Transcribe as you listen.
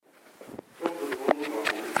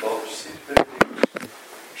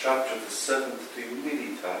chapter the 7th de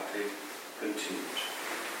Humilitate continued.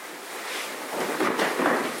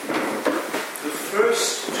 The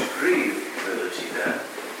first degree of humility, then,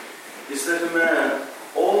 is that a man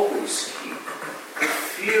always keep the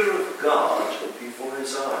fear of God before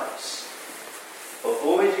his eyes,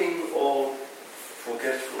 avoiding all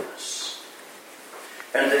forgetfulness,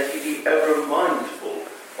 and that he be ever mindful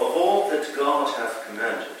of all that God hath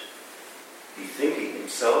commanded, bethinking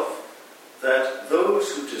himself that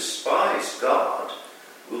those who despise God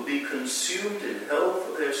will be consumed in hell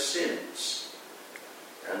for their sins,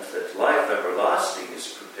 and that life everlasting is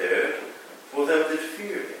prepared for them that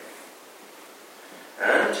fear him.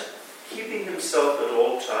 And keeping himself at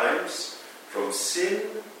all times from sin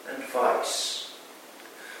and vice,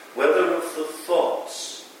 whether of the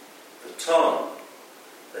thoughts, the tongue,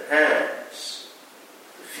 the hands,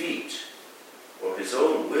 the feet, or his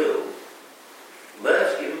own will,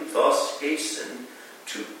 let him thus hasten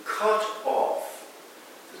to cut off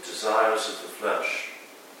the desires of the flesh.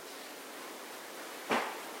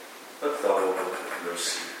 Let thou, O Lord, have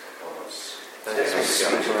mercy upon us. Thanks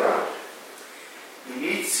be to God.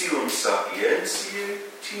 Initium sapientiae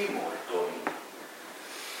timor Domini.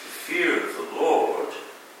 The fear of the Lord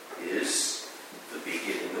is the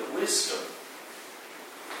beginning of wisdom.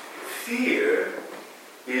 Fear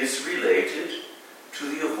is related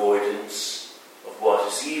to the avoidance of what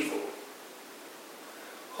is evil.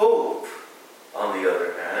 Hope, on the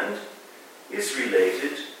other hand, is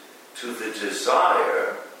related to the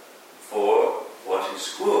desire for what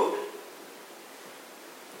is good.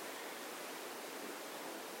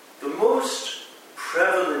 The most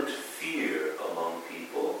prevalent fear among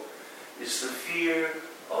people is the fear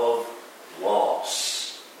of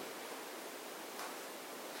loss.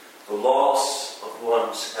 The loss of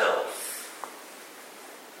one's health,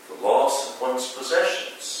 the loss of one's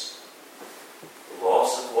possessions, the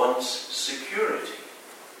loss of one's security,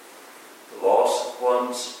 the loss of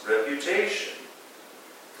one's reputation,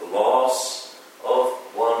 the loss of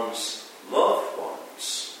one's loved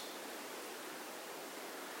ones.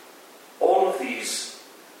 All of these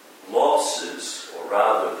losses, or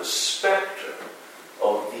rather the spectre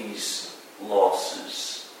of these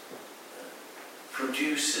losses,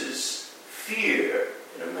 produces fear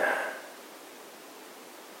in a man.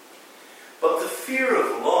 But the fear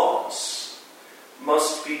of loss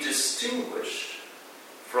must be distinguished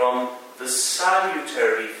from the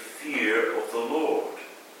salutary fear of the Lord.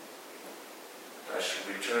 I shall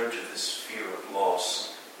return to this fear of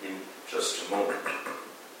loss in just a moment.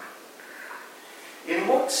 In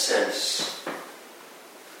what sense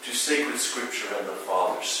do sacred Scripture and the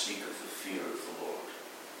Father speak of the fear of the Lord?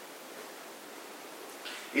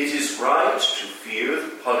 It is right to fear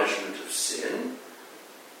the punishment of sin.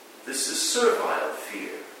 This is servile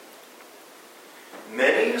fear.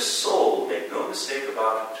 Many a soul, make no mistake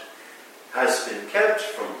about it, has been kept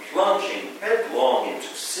from plunging headlong into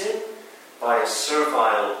sin by a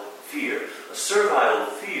servile fear. A servile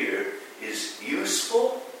fear is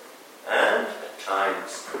useful and at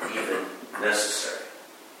times even necessary.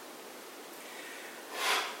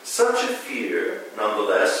 Such a fear,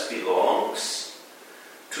 nonetheless, belongs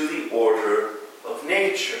to the order of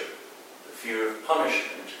nature. The fear of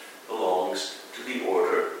punishment belongs to the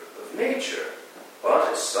order of nature.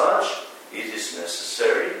 But as such, it is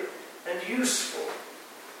necessary and useful.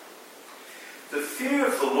 The fear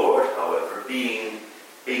of the Lord, however, being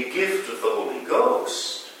a gift of the Holy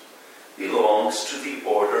Ghost, belongs to the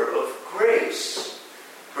order of grace,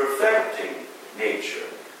 perfecting nature,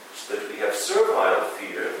 so that we have servile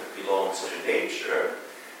fear that belongs to nature,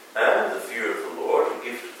 and the fear of the Lord, a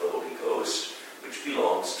gift of the Holy Ghost, which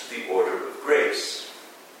belongs to the order of grace.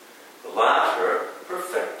 The latter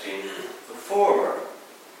perfecting the former.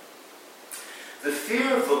 The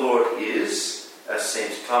fear of the Lord is, as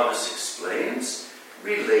St. Thomas explains,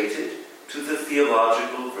 related to the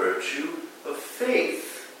theological virtue of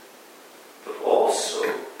faith, but also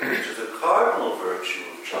to the cardinal virtue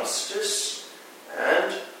of justice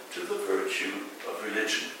and to the virtue of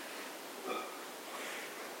religion.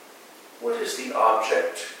 What is the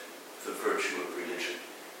object of the virtue of religion?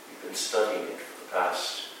 We've been studying it for the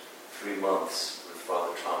past 3 months with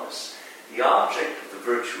Father Thomas. The object of the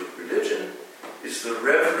virtue of religion is the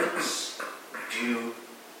reverence due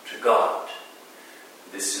to God.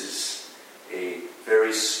 This is a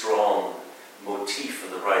very strong motif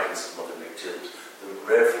in the writings of Mother Mechtild,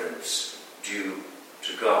 the reverence due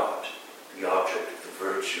to God, the object of the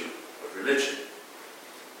virtue of religion.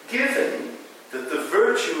 Given that the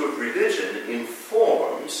virtue of religion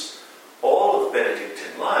informs all of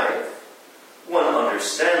Benedictine life, one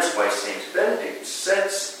understands why St. Benedict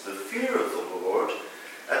sets the fear of the Lord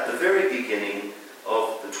at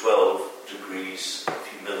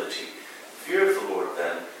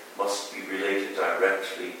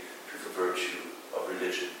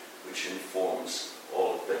which informs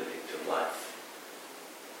all of Benedictine life.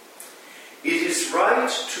 It is right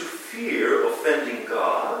to fear offending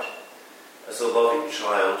God as a loving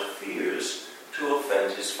child fears to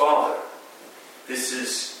offend his father. This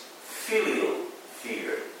is filial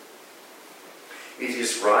fear. It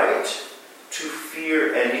is right to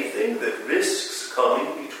fear anything that risks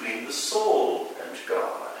coming between the soul and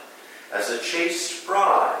God, as a chaste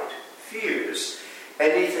bride fears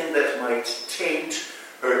anything that might taint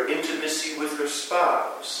her intimacy with her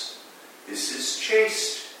spouse. This is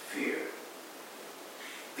chaste fear.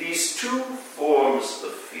 These two forms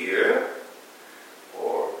of fear,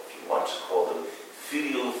 or if you want to call them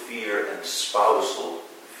filial fear and spousal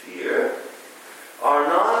fear, are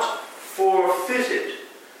not forfeited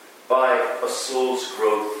by a soul's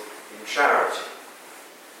growth in charity.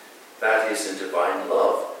 That is, in divine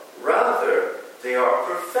love. Rather, they are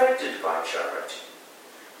perfected by charity,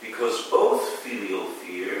 because both filial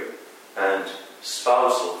fear and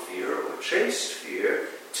spousal fear, or chaste fear,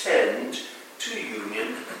 tend to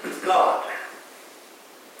union with God.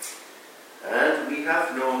 And we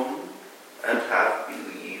have known and have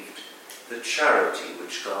believed the charity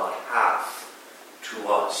which God hath to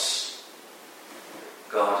us.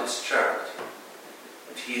 God is charity,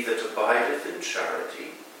 and he that abideth in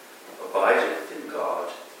charity abideth in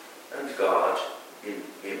God, and God in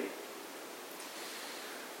him.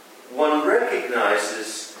 One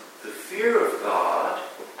recognizes the fear of God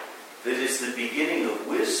that is the beginning of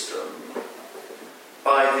wisdom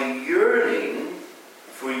by the yearning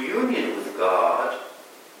for union with God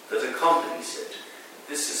that accompanies it.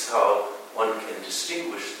 This is how one can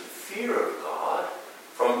distinguish the fear of God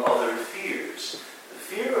from other fears.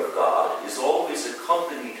 The fear of God is always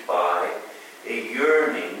accompanied by a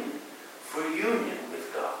yearning for union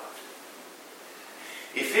with God.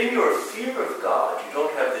 If in your fear of God you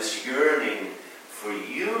don't have this yearning for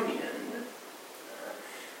union,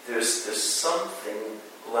 there's something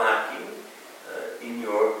lacking in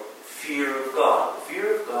your fear of God. The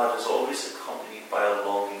fear of God is always accompanied by a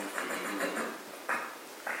longing for union.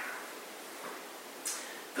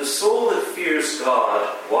 The soul that fears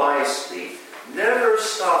God wisely never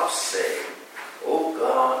stops saying, O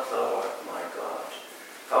God, thou art my God.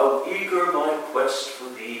 How eager my quest for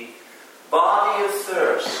thee, body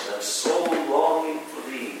athirst and soul longing for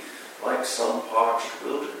thee, like some parched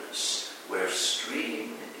wilderness where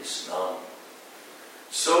stream is none.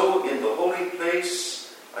 So in the holy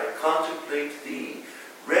place I contemplate thee,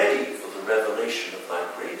 ready for the revelation of thy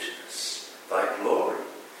greatness, thy glory.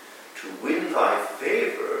 To win thy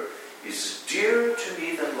favor is dearer to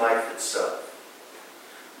me than life itself.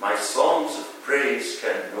 My songs of praise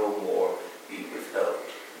can no more be withheld.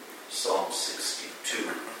 Psalm 62,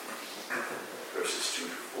 verses 2 to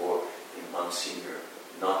 4 in Monsignor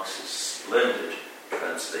Knox's splendid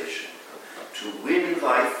translation. To win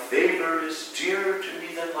thy favor is dearer to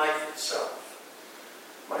me than life itself.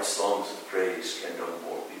 My songs of praise can no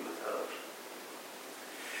more be withheld.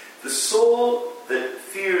 The soul that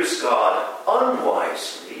fears God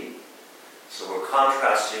unwisely, so we're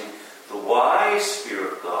contrasting the wise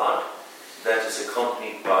fear of God that is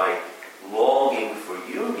accompanied by longing for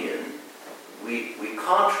union. We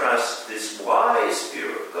contrast this wise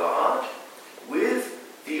fear of God with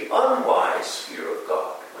the unwise fear of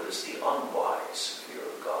God. What is the unwise fear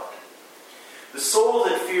of God? The soul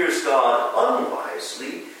that fears God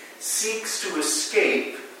unwisely seeks to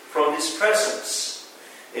escape from his presence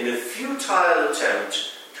in a futile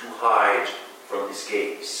attempt to hide from his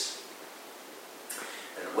gaze.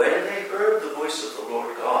 And when they heard the voice of the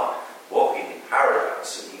Lord God walking in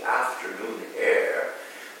paradise in the afternoon air,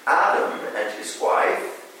 Adam and his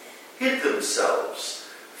wife hid themselves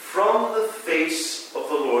from the face of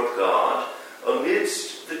the Lord God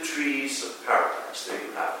amidst the trees of paradise. There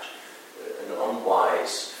you have it, an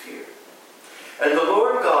unwise fear. And the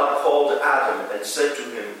Lord God called Adam and said to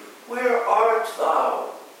him, Where art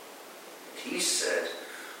thou? And he said,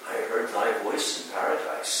 I heard thy voice in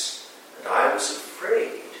paradise, and I was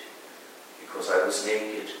afraid, because I was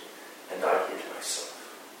naked, and I hid myself.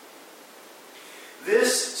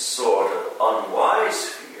 This sort of unwise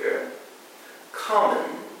fear, common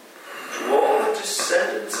to all the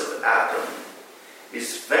descendants of Adam,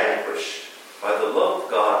 is vanquished by the love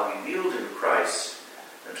of God revealed in Christ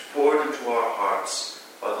and poured into our hearts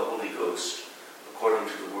by the Holy Ghost, according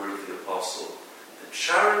to the word of the Apostle. The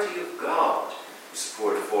charity of God is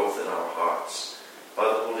poured forth in our hearts by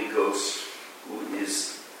the Holy Ghost, who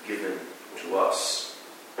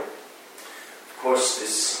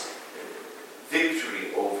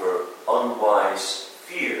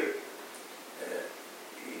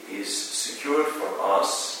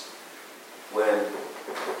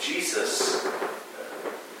Jesus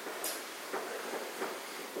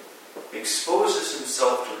exposes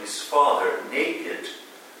himself to his Father naked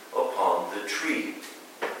upon the tree.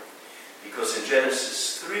 Because in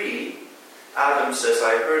Genesis 3, Adam says,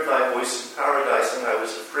 I heard thy voice in paradise, and I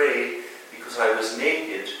was afraid because I was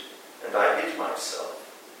naked and I hid myself.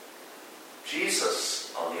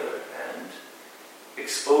 Jesus, on the other hand,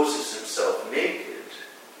 exposes himself naked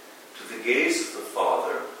to the gaze of the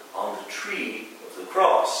Father on the tree of the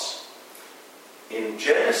cross. In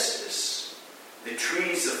Genesis, the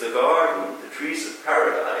trees of the garden, the trees of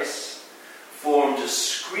paradise, formed a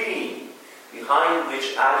screen behind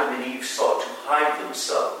which Adam and Eve sought to hide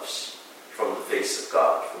themselves from the face of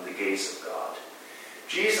God, from the gaze of God.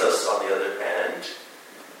 Jesus, on the other hand,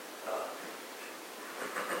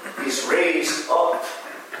 is raised up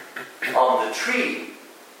on the tree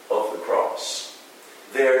of the cross,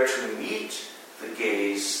 there to meet the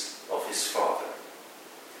gaze of his Father.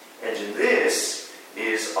 And in this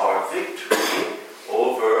is our victory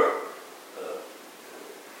over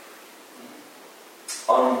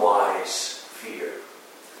unwise fear.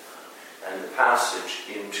 And the passage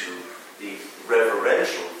into the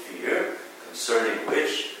reverential fear, concerning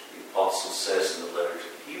which the apostle says in the letter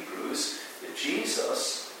to the Hebrews that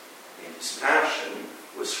Jesus, in his passion,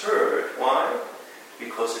 was heard. Why?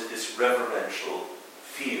 Because of this reverential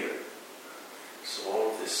fear. So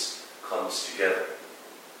all of this comes together.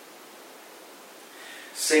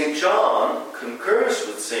 St. John concurs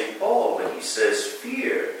with St. Paul when he says,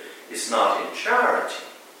 fear is not in charity,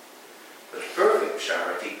 but perfect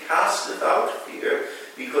charity casteth out fear,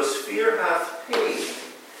 because fear hath pain,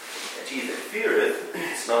 and he that feareth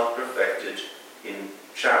is not perfected in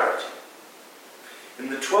charity. In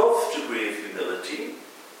the 12th degree of humility,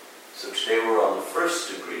 so today we're on the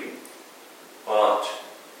first degree, but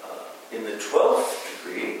in the 12th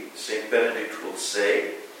degree, St. Benedict will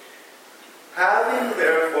say, having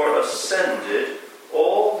therefore ascended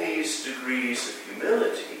all these degrees of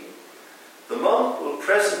humility, the monk will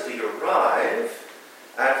presently arrive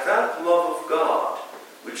at that love of God,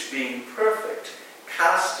 which being perfect,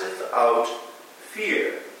 casteth out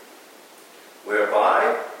fear,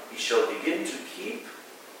 whereby he shall begin to keep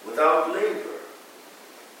without labor,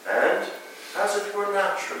 and, as it were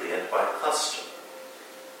naturally and by custom,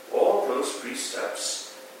 all those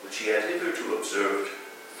precepts which he had hitherto observed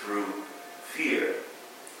through fear,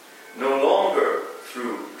 no longer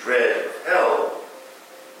through dread of hell,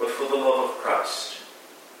 but for the love of Christ.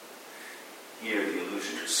 Here the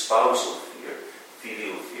allusion to spousal fear,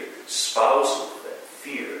 filial fear, spousal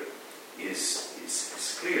fear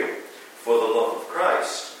is clear. For the love of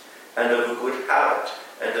Christ, and of a good habit,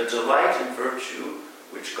 and a delight in virtue,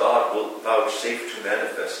 which God will vouchsafe to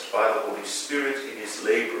manifest by the Holy Spirit in his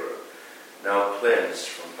laborer, now cleansed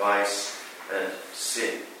from vice and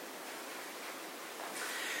sin.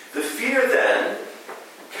 The fear then,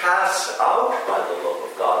 cast out by the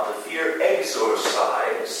love of God, the fear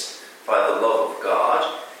exorcised by the love of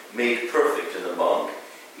God, made perfect in the monk,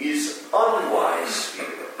 is unwise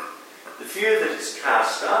fear. The fear that is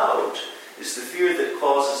cast out is the fear that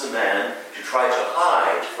causes a man to try to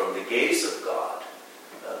hide from the gaze of God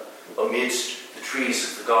amidst the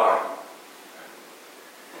trees of the garden.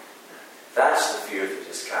 That's the fear that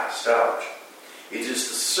is cast out. It is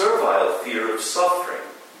the servile fear of suffering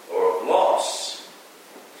or of loss.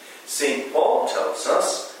 St. Paul tells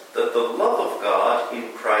us that the love of God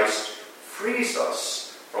in Christ frees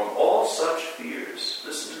us from all such fears.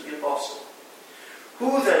 Listen to the apostle.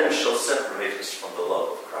 Who then shall separate us from the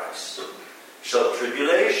love of Christ? Shall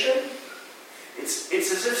tribulation? It's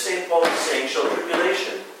as if St. Paul is saying, shall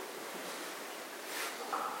tribulation?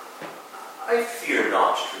 I fear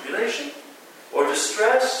not tribulation, or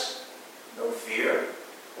distress, no fear,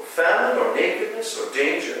 or famine, or nakedness, or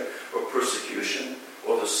danger, or persecution,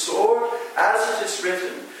 or the sword, as it is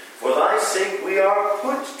written, for thy sake we are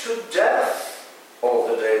put to death all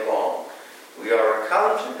the day long. We are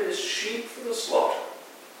accounted as sheep for the slaughter.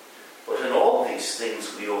 But in all these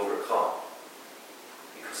things we overcome,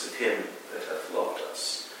 because of him that hath loved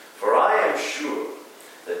us. For I am sure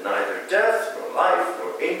that neither death, nor life,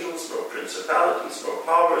 nor angels, nor principalities, nor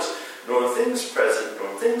powers, nor things present,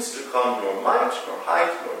 nor things to come, nor might, nor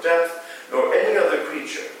height, nor depth, nor any other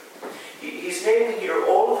creature. He's naming here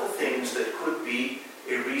all of the things that could be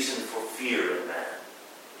a reason for fear in man.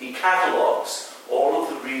 He catalogues all of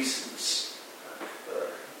the reasons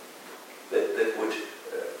that would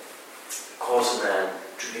cause a man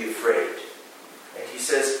to be afraid. And he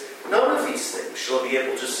says, none of these things shall be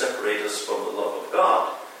able to separate us from the love of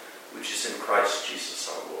God, which is in Christ Jesus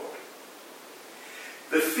our Lord.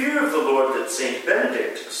 The fear of the Lord that St.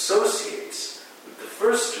 Benedict associates with the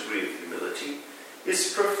first degree of humility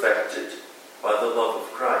is perfected by the love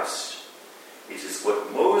of Christ. It is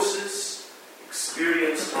what Moses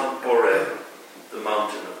experienced on Horeb, the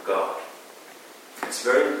mountain of God. It's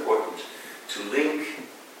very important to link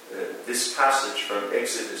this passage from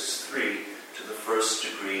Exodus 3 to the first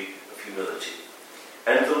degree of humility.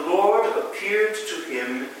 And the Lord appeared to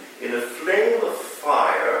him in a flame of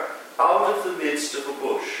fire out of the midst of a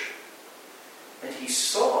bush. And he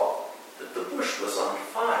saw that the bush was on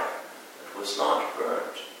fire and was not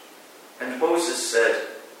burnt. And Moses said,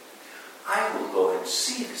 I will go and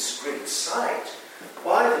see this great sight,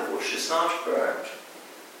 why the bush is not burnt.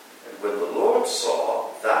 And when the Lord saw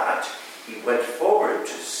that he went forward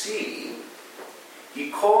to see,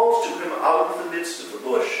 he called to him out of the midst of the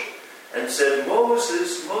bush and said,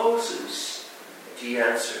 Moses, Moses. And he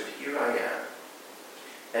answered, Here I am.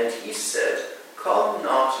 And he said, Come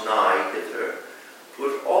not nigh hither,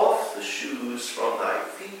 put off the shoes from thy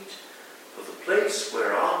feet, for the place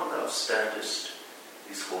whereon thou standest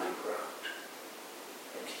is holy ground.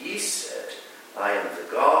 And he said, I am the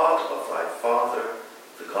God of thy father,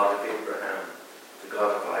 the God of Abraham, the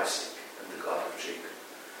God of Isaac, and the God of Jacob.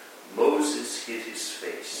 Moses hid his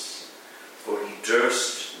face, for he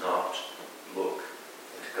durst not look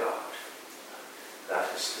at God. That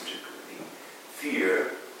is the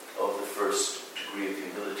fear of the first degree of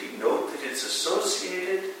humility. Note that it's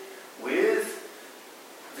associated with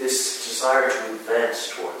this desire to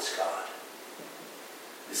advance towards God,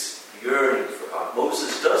 this yearning for God.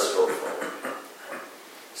 Moses does go forward.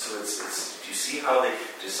 So do you see how the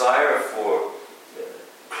desire for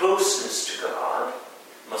closeness to God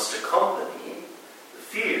must accompany the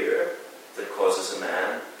fear that causes a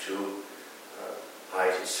man to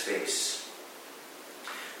hide his face?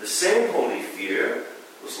 The same holy fear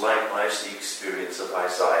was likewise the experience of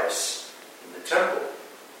Isaiah in the temple.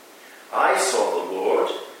 I saw the Lord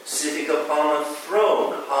sitting upon a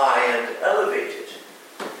throne high and elevated,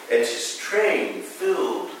 and his train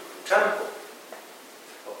filled the temple.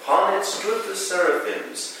 Upon it stood the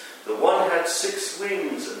seraphims. The one had 6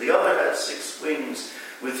 wings, and the other had 6 wings.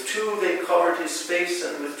 With 2 they covered his face,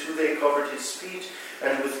 and with 2 they covered his feet,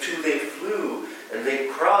 and with 2 they flew, and they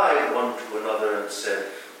cried one to another and said,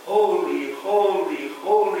 Holy, holy,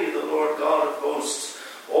 holy, the Lord God of hosts.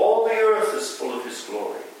 All the earth is full of his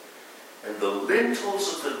glory. And the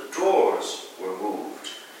lintels of the doors were moved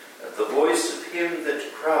at the voice of him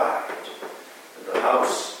that cried, and the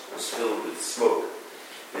house was filled with smoke.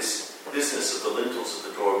 This business of the lintels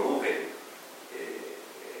of the door moving,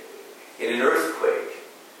 in an earthquake,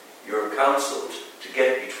 you're counseled to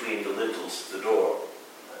get between the lintels of the door,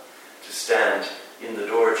 to stand in the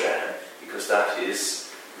door jamb, because that is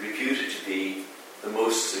reputed to be the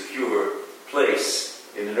most secure place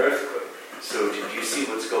in an earthquake. So do you see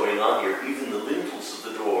what's going on here? Even the lintels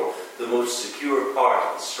of the door, the most secure part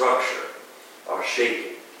of the structure, are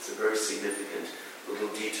shaking. It's a very significant little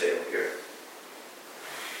detail here.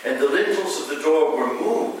 And the lintels of the door were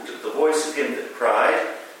moved at the voice of him that cried,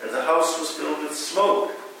 and the house was filled with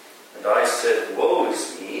smoke. And I said, Woe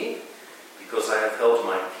is me, because I have held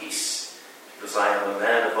my peace, because I am a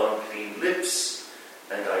man of unclean lips,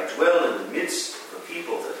 and I dwell in the midst of a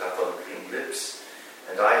people that have unclean lips,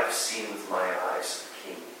 and I have seen with my eyes the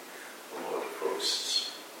King, the Lord of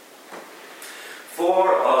hosts.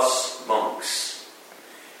 For us monks,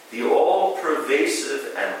 the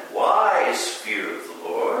all-pervasive and wise fear of the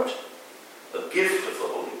Lord, a gift of the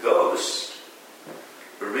Holy Ghost,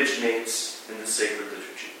 originates in the sacred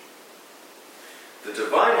liturgy. The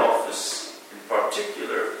divine office, in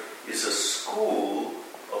particular, is a school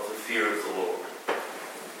of the fear of the Lord.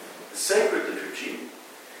 The sacred liturgy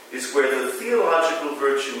is where the theological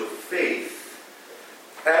virtue of faith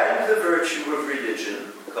and the virtue of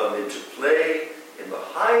religion come into play in the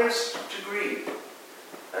highest degree,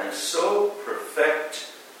 and so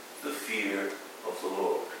perfect the fear of the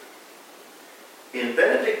Lord. In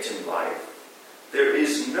Benedictine life, there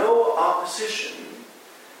is no opposition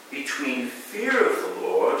between fear of the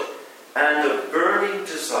Lord and a burning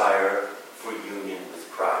desire for union with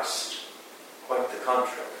Christ. Quite the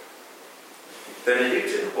contrary.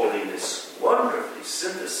 Benedictine holiness wonderfully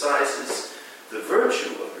synthesizes the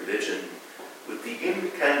virtue of religion with the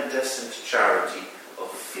incandescent charity of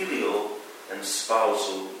filial and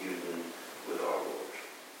spousal union with our Lord.